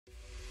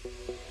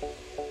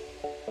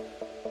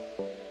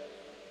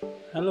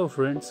Hello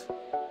friends,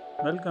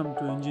 welcome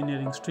to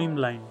Engineering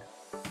Streamlined.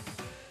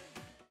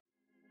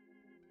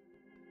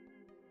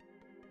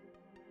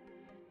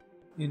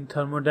 In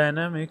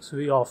thermodynamics,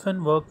 we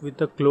often work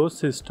with a closed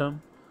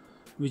system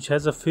which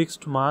has a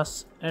fixed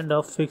mass and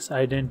a fixed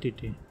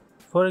identity.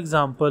 For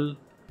example,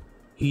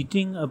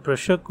 heating a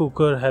pressure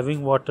cooker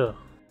having water.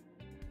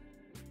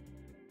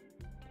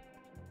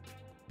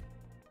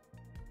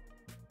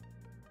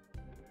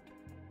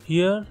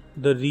 Here,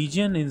 the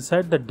region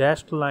inside the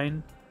dashed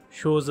line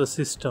shows a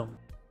system.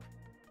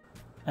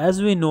 As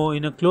we know,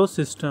 in a closed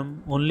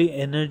system, only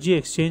energy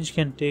exchange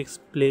can take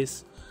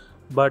place,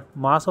 but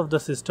mass of the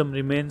system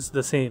remains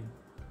the same.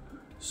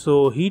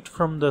 So heat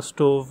from the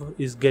stove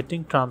is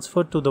getting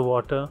transferred to the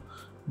water,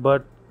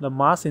 but the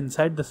mass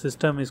inside the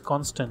system is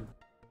constant.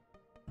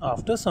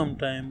 After some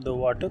time, the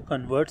water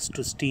converts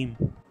to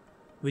steam,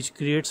 which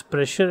creates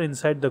pressure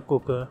inside the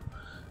cooker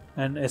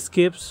and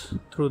escapes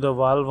through the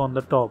valve on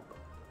the top.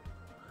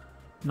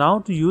 Now,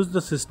 to use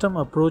the system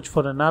approach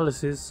for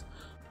analysis,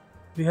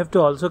 we have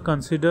to also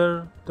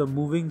consider the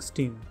moving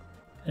steam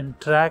and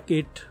track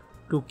it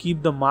to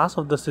keep the mass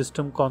of the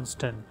system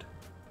constant,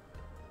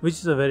 which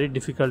is a very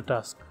difficult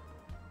task.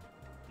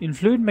 In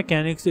fluid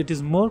mechanics, it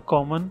is more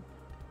common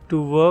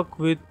to work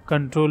with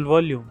control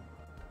volume.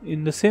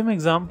 In the same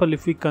example,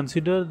 if we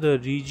consider the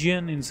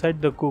region inside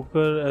the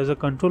cooker as a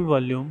control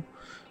volume,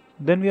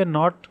 then we are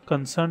not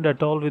concerned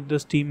at all with the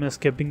steam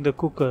escaping the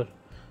cooker,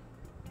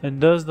 and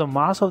thus the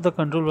mass of the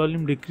control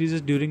volume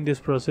decreases during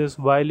this process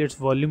while its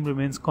volume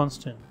remains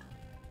constant.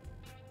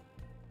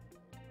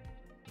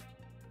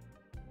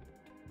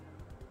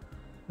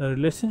 The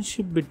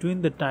relationship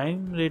between the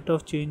time rate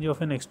of change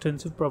of an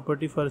extensive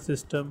property for a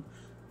system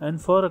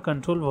and for a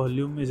control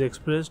volume is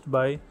expressed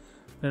by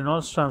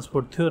Reynolds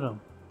transport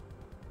theorem.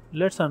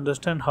 Let's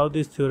understand how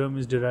this theorem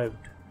is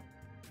derived.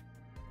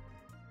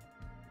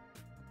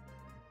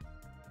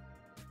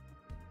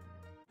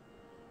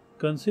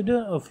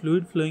 Consider a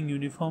fluid flowing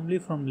uniformly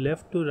from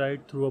left to right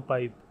through a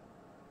pipe.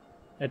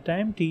 At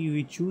time t,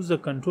 we choose a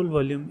control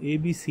volume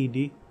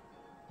ABCD,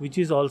 which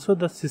is also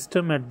the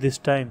system at this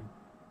time.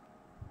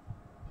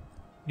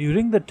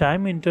 During the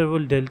time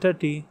interval delta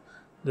t,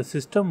 the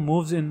system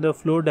moves in the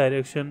flow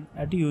direction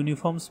at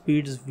uniform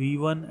speeds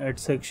v1 at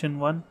section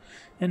 1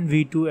 and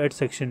v2 at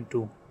section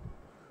 2.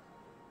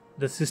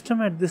 The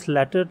system at this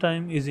latter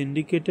time is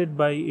indicated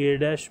by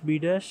A', B',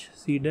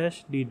 C',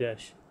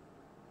 D'.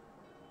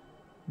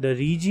 The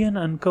region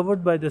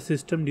uncovered by the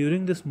system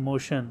during this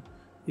motion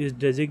is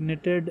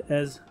designated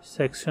as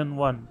section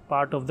 1,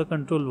 part of the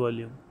control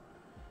volume,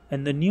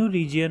 and the new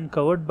region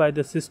covered by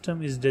the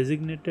system is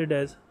designated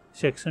as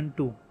section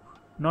 2,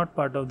 not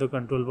part of the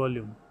control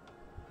volume,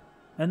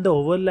 and the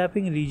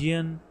overlapping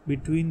region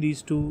between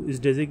these two is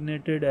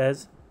designated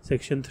as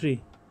section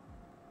 3.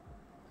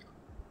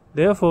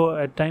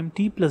 Therefore, at time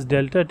t plus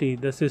delta t,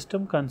 the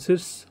system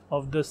consists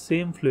of the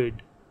same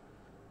fluid,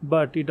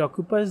 but it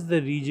occupies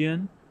the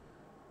region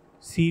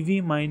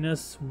CV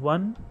minus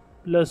 1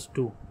 plus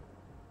 2.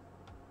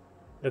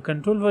 The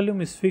control volume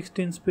is fixed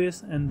in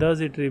space and thus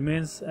it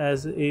remains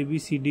as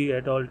ABCD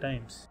at all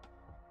times.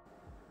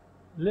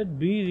 Let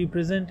B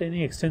represent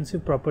any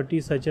extensive property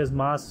such as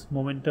mass,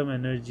 momentum,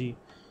 energy,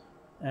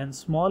 and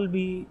small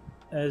b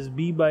as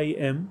B by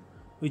M,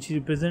 which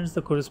represents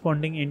the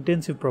corresponding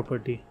intensive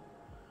property.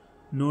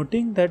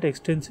 Noting that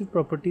extensive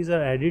properties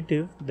are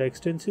additive, the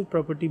extensive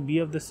property B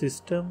of the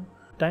system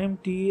time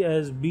t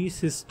as B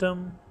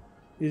system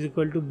is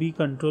equal to B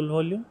control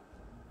volume,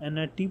 and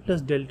at t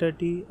plus delta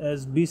t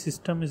as B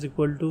system is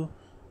equal to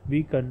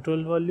B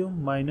control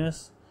volume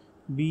minus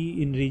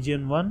B in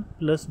region 1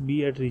 plus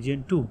B at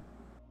region 2.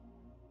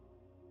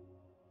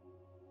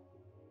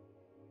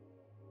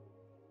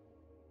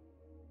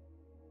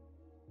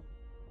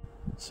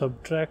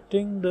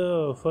 Subtracting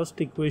the first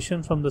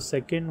equation from the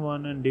second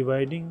one and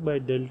dividing by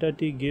delta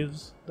t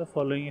gives the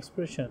following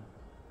expression.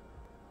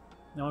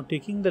 Now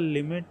taking the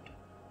limit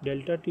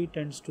delta t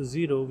tends to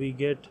 0, we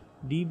get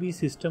dB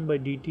system by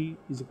dt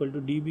is equal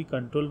to dB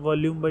control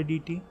volume by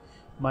dt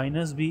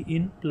minus B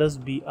in plus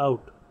B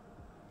out.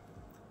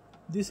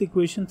 This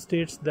equation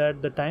states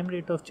that the time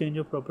rate of change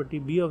of property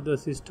B of the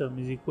system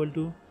is equal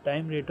to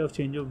time rate of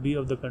change of B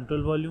of the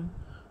control volume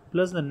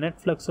plus the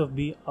net flux of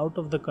B out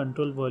of the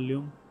control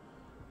volume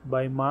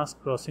by mass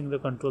crossing the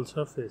control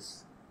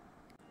surface.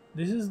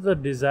 This is the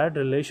desired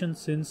relation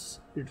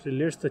since it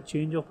relates the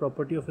change of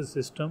property of a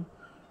system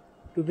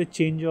to the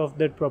change of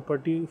that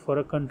property for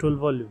a control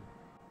volume.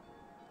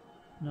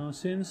 Now,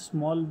 since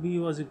small b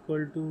was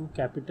equal to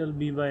capital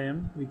B by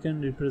M, we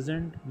can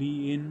represent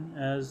B in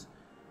as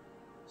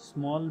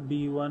small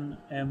b1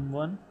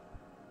 m1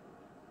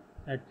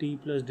 at t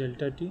plus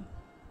delta t,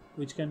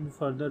 which can be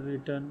further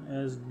written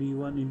as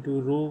b1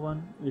 into rho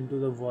 1 into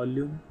the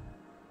volume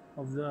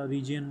of the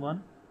region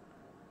 1,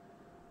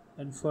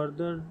 and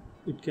further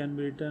it can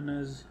be written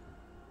as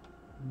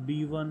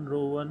b1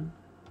 rho 1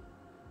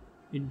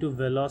 into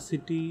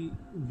velocity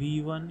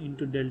v1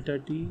 into delta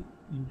t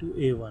into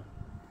a1,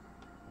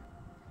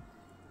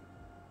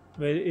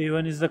 where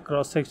a1 is the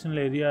cross sectional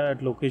area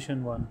at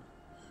location 1.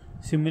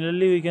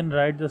 Similarly, we can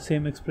write the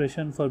same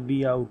expression for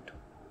B out.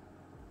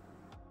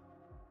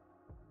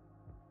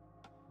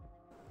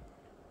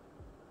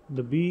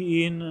 The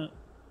B in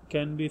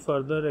can be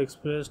further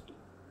expressed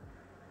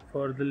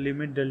for the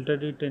limit delta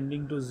t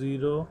tending to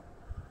 0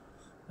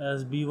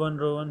 as B1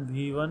 rho 1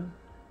 V1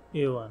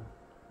 A1.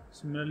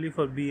 Similarly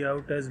for B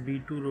out as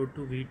B2 rho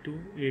 2 V2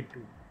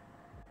 A2.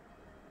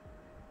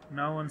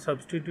 Now on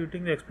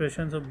substituting the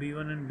expressions of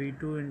B1 and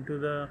B2 into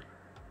the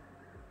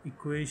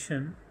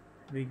equation,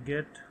 we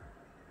get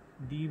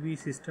dB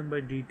system by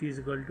dt is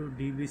equal to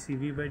dB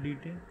CV by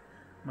dt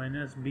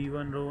minus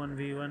B1 rho 1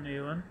 V1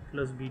 A1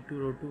 plus B2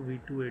 rho 2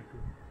 V2 A2.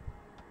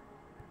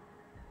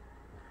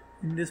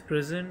 In this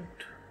present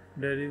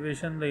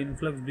derivation, the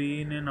influx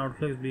B in and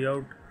outflux B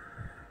out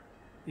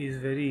is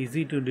very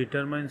easy to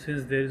determine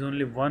since there is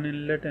only one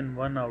inlet and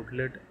one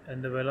outlet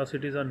and the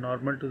velocities are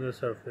normal to the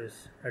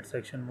surface at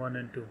section 1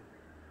 and 2.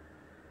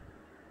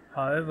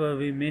 However,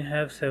 we may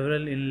have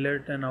several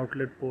inlet and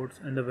outlet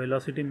ports and the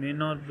velocity may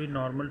not be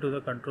normal to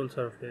the control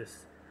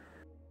surface.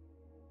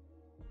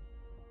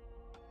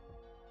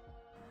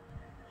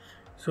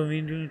 So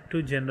we need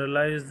to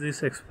generalize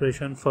this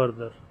expression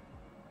further.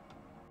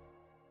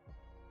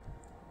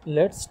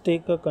 Let's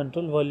take a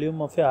control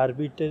volume of an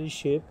arbitrary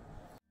shape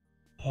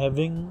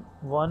having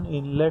one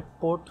inlet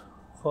port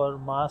for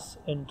mass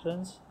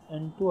entrance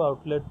and two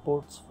outlet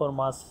ports for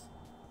mass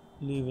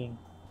leaving.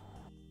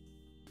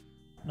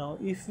 Now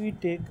if we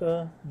take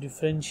a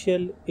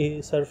differential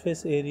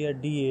surface area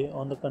dA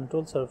on the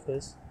control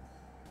surface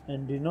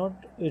and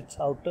denote its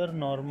outer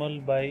normal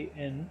by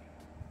n,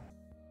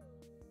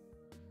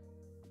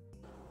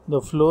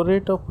 the flow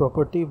rate of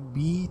property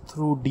B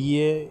through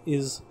dA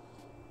is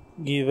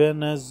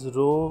given as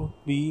rho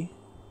B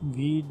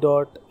V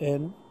dot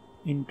n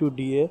into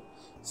dA,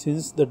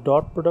 since the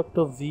dot product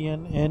of V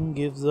and n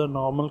gives the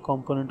normal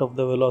component of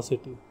the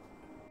velocity.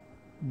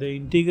 The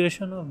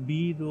integration of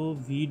B rho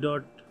V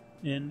dot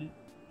n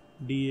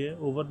dA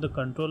over the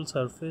control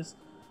surface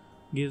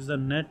gives the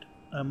net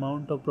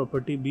amount of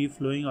property B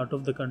flowing out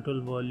of the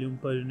control volume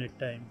per unit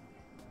time.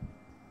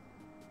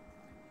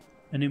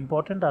 An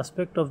important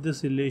aspect of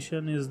this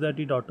relation is that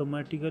it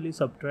automatically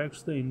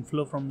subtracts the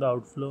inflow from the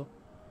outflow.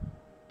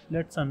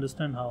 Let's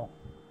understand how.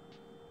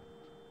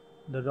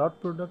 The dot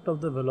product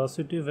of the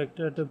velocity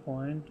vector at a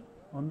point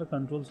on the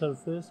control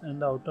surface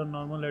and the outer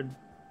normal at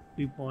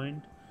the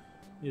point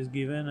is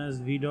given as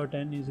V dot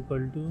n is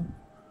equal to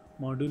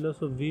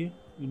modulus of V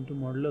into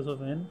modulus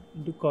of n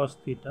into cos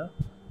theta,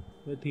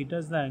 where theta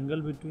is the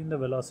angle between the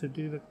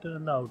velocity vector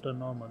and the outer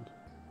normal.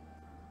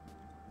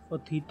 For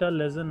theta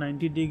less than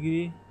 90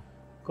 degree,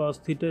 cos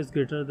theta is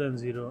greater than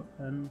 0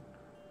 and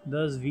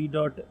thus V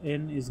dot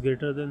n is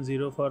greater than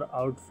 0 for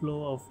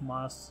outflow of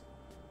mass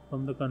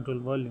from the control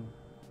volume.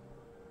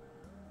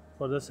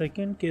 For the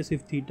second case,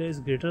 if theta is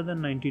greater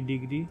than 90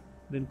 degree,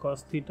 then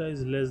cos theta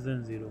is less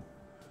than 0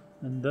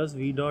 and thus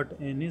V dot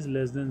n is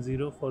less than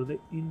 0 for the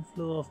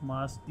inflow of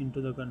mass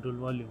into the control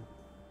volume.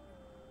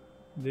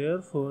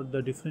 Therefore,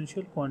 the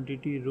differential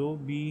quantity rho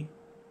B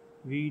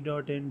V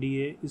dot n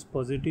dA is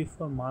positive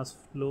for mass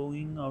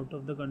flowing out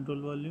of the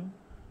control volume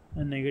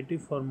and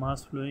negative for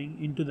mass flowing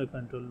into the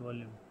control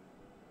volume,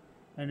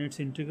 and its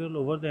integral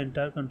over the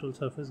entire control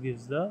surface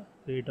gives the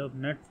rate of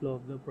net flow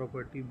of the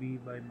property B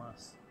by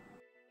mass.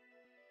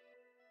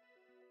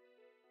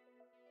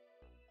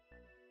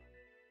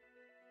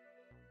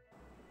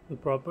 The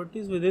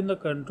properties within the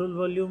control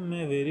volume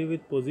may vary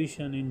with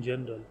position in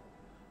general.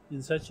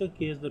 In such a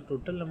case, the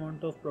total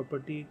amount of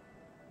property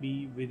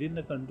B within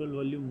the control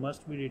volume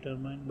must be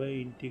determined by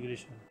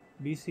integration.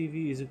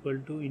 BCV is equal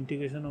to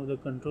integration of the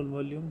control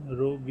volume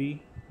rho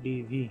B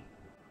dV.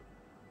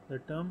 The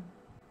term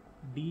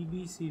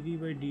dBCV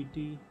by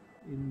dt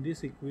in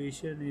this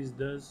equation is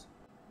thus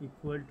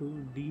equal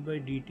to d by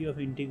dt of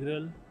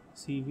integral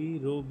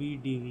CV rho B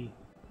dV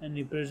and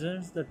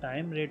represents the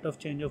time rate of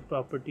change of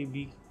property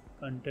B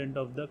content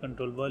of the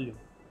control volume.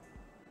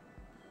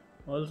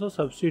 Also,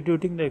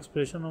 substituting the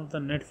expression of the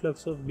net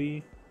flux of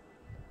B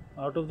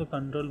out of the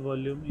control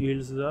volume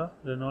yields the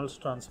Reynolds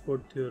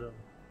transport theorem.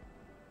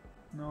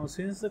 Now,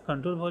 since the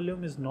control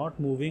volume is not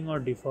moving or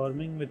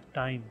deforming with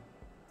time,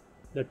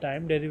 the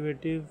time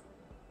derivative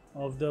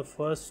of the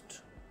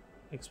first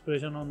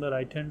expression on the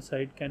right hand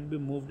side can be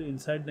moved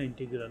inside the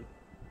integral,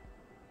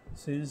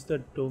 since the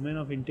domain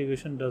of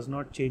integration does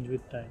not change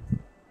with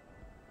time.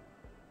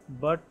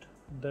 But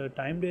the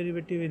time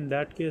derivative in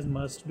that case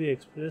must be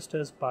expressed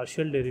as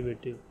partial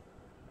derivative,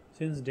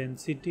 since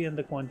density and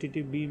the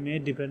quantity B may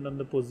depend on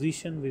the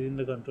position within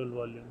the control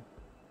volume.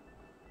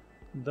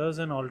 Thus,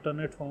 an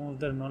alternate form of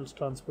the Reynolds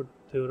transport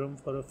theorem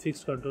for a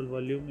fixed control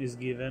volume is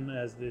given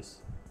as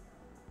this.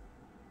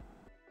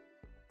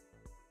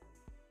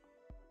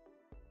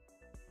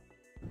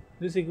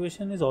 This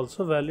equation is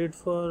also valid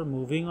for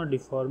moving or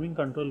deforming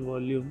control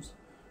volumes,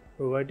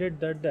 provided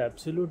that the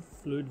absolute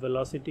fluid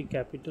velocity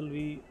capital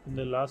V in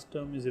the last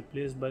term is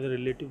replaced by the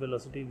relative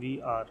velocity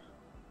Vr.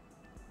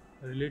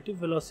 Relative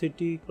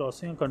velocity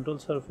crossing a control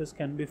surface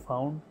can be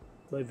found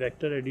by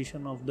vector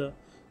addition of the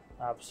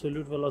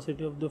absolute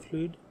velocity of the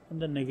fluid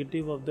and the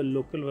negative of the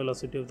local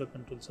velocity of the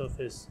control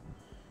surface,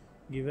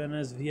 given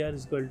as Vr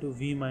is equal to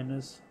V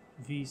minus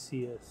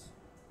Vcs.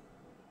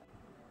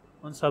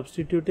 On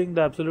substituting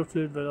the absolute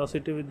fluid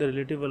velocity with the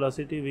relative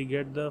velocity, we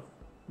get the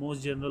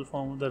most general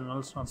form of the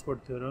Reynolds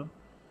transport theorem,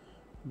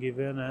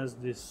 given as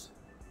this.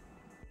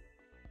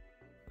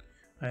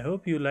 I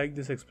hope you like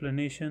this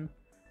explanation.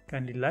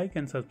 Kindly like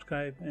and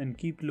subscribe and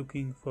keep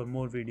looking for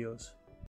more videos.